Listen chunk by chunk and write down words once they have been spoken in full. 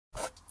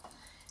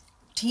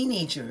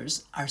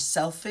Teenagers are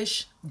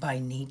selfish by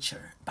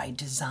nature, by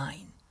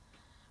design,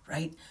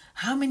 right?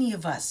 How many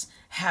of us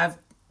have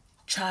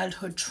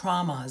childhood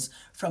traumas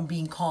from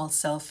being called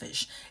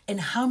selfish?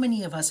 And how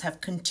many of us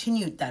have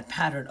continued that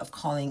pattern of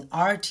calling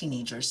our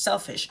teenagers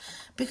selfish?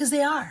 Because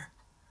they are.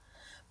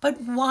 But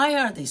why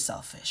are they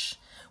selfish?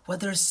 Well,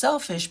 they're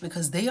selfish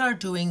because they are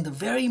doing the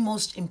very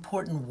most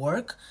important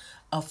work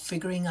of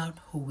figuring out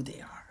who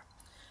they are.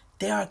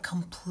 They are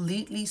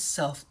completely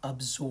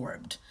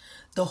self-absorbed.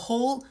 The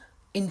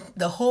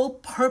whole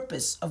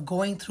purpose of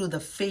going through the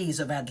phase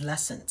of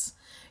adolescence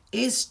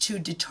is to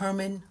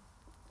determine,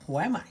 who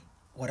am I?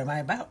 What am I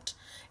about?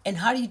 And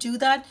how do you do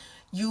that?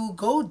 You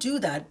go do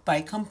that by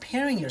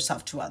comparing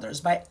yourself to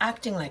others, by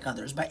acting like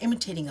others, by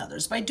imitating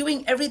others, by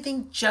doing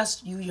everything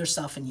just you,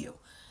 yourself, and you.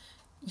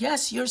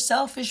 Yes, you're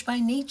selfish by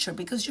nature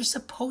because you're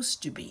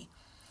supposed to be.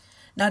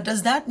 Now,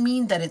 does that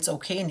mean that it's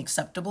okay and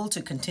acceptable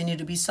to continue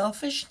to be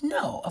selfish?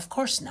 No, of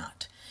course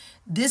not.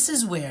 This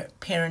is where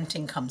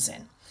parenting comes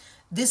in.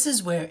 This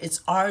is where it's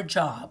our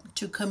job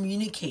to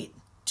communicate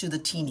to the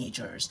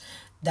teenagers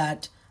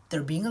that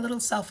they're being a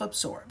little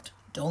self-absorbed.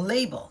 Don't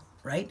label,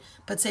 right?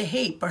 But say,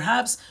 hey,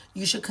 perhaps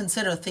you should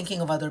consider thinking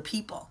of other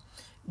people.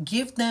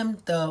 Give them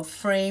the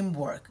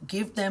framework,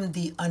 give them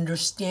the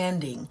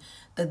understanding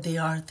that they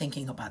are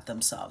thinking about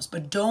themselves.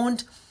 But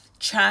don't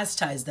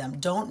chastise them.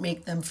 Don't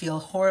make them feel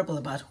horrible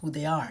about who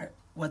they are,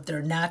 what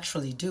they're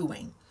naturally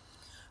doing.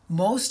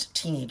 Most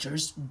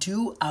teenagers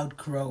do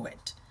outgrow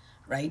it,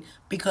 right?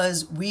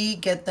 Because we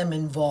get them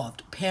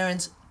involved.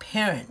 Parents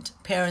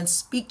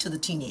speak to the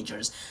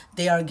teenagers.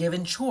 They are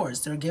given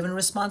chores. They're given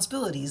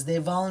responsibilities. They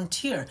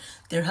volunteer.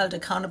 They're held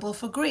accountable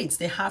for grades.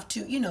 They have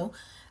to,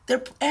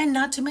 and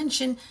not to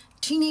mention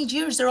teenage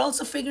years, they're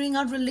also figuring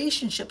out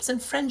relationships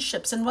and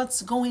friendships and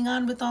what's going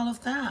on with all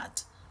of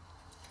that.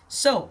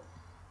 So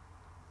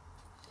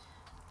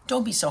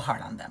don't be so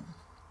hard on them.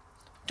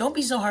 Don't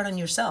be so hard on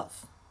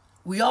yourself.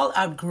 We all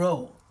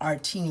outgrow our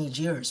teenage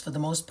years for the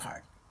most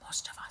part,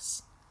 most of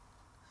us.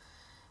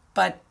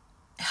 But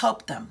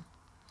help them.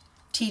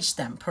 Teach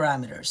them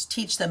parameters.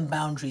 Teach them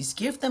boundaries.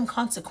 Give them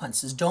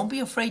consequences. Don't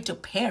be afraid to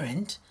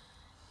parent.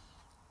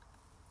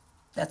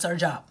 That's our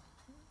job.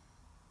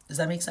 Does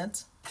that make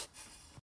sense?